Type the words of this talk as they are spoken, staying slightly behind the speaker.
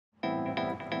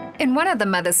In one of the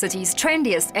mother city's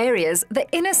trendiest areas, the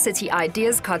Inner City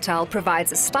Ideas Cartel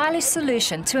provides a stylish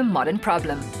solution to a modern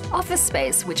problem. Office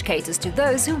space which caters to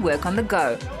those who work on the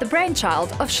go, the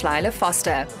brainchild of Schleiler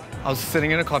Foster. I was sitting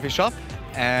in a coffee shop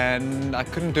and I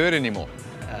couldn't do it anymore.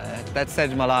 At that stage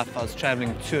of my life, I was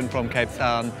traveling to and from Cape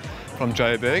Town, from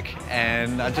Joburg,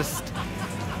 and I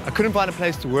couldn't find a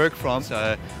place to work from.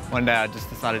 So one day I just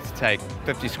decided to take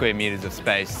 50 square meters of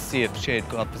space, see if shared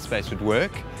office space would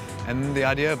work, and the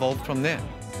idea evolved from there.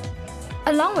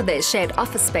 Along with their shared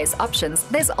office space options,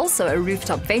 there's also a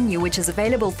rooftop venue which is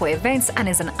available for events and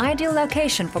is an ideal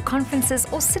location for conferences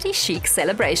or city chic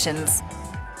celebrations.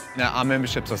 Now, our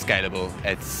memberships are scalable.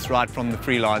 It's right from the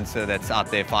freelancer that's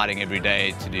out there fighting every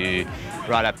day to do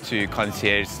right up to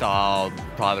concierge-style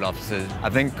private offices. I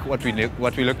think what we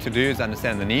look to do is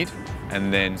understand the need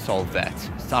and then solve that.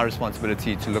 It's our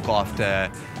responsibility to look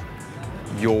after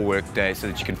your workday so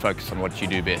that you can focus on what you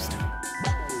do best.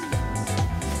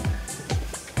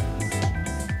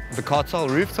 The Cartel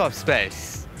rooftop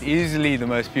space, easily the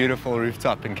most beautiful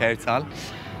rooftop in Cape Town.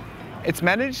 It's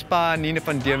managed by Nina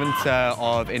van Deventer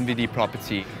of NVD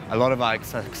Property. A lot of our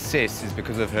success is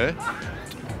because of her.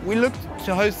 We look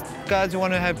to host guys who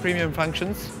want to have premium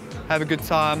functions, have a good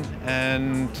time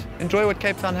and enjoy what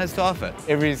Cape Town has to offer.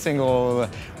 Every single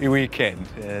weekend,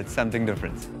 it's something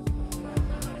different.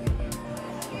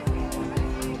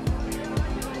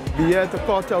 We're here at the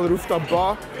Cartel Rooftop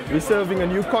Bar. We're serving a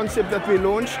new concept that we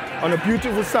launched on a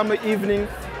beautiful summer evening.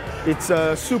 It's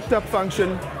a souped-up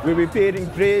function where we're pairing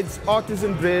breads,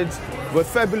 artisan breads, with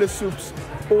fabulous soups.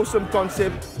 Awesome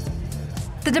concept.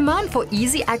 The demand for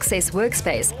easy access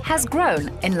workspace has grown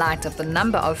in light of the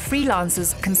number of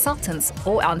freelancers, consultants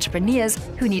or entrepreneurs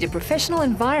who need a professional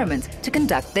environment to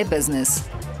conduct their business.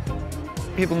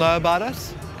 People know about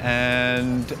us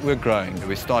and we're growing.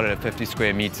 We started at 50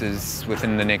 square meters.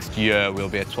 Within the next year, we'll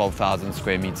be at 12,000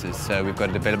 square meters. So we've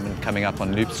got a development coming up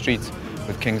on Loop Street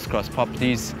with King's Cross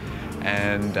Properties.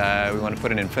 And we want to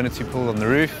put an infinity pool on the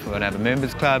roof. We're going to have a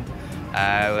members club.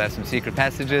 We'll have some secret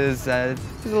passages. There's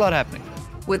a lot happening.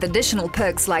 With additional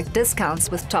perks like discounts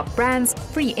with top brands,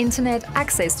 free internet,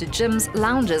 access to gyms,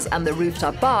 lounges and the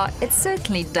rooftop bar, it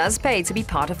certainly does pay to be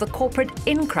part of the corporate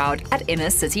in-crowd at Inner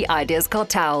City Ideas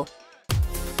Cartel.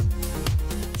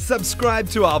 Subscribe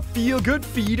to our Feel Good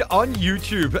feed on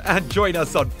YouTube and join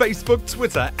us on Facebook,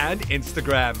 Twitter and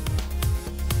Instagram.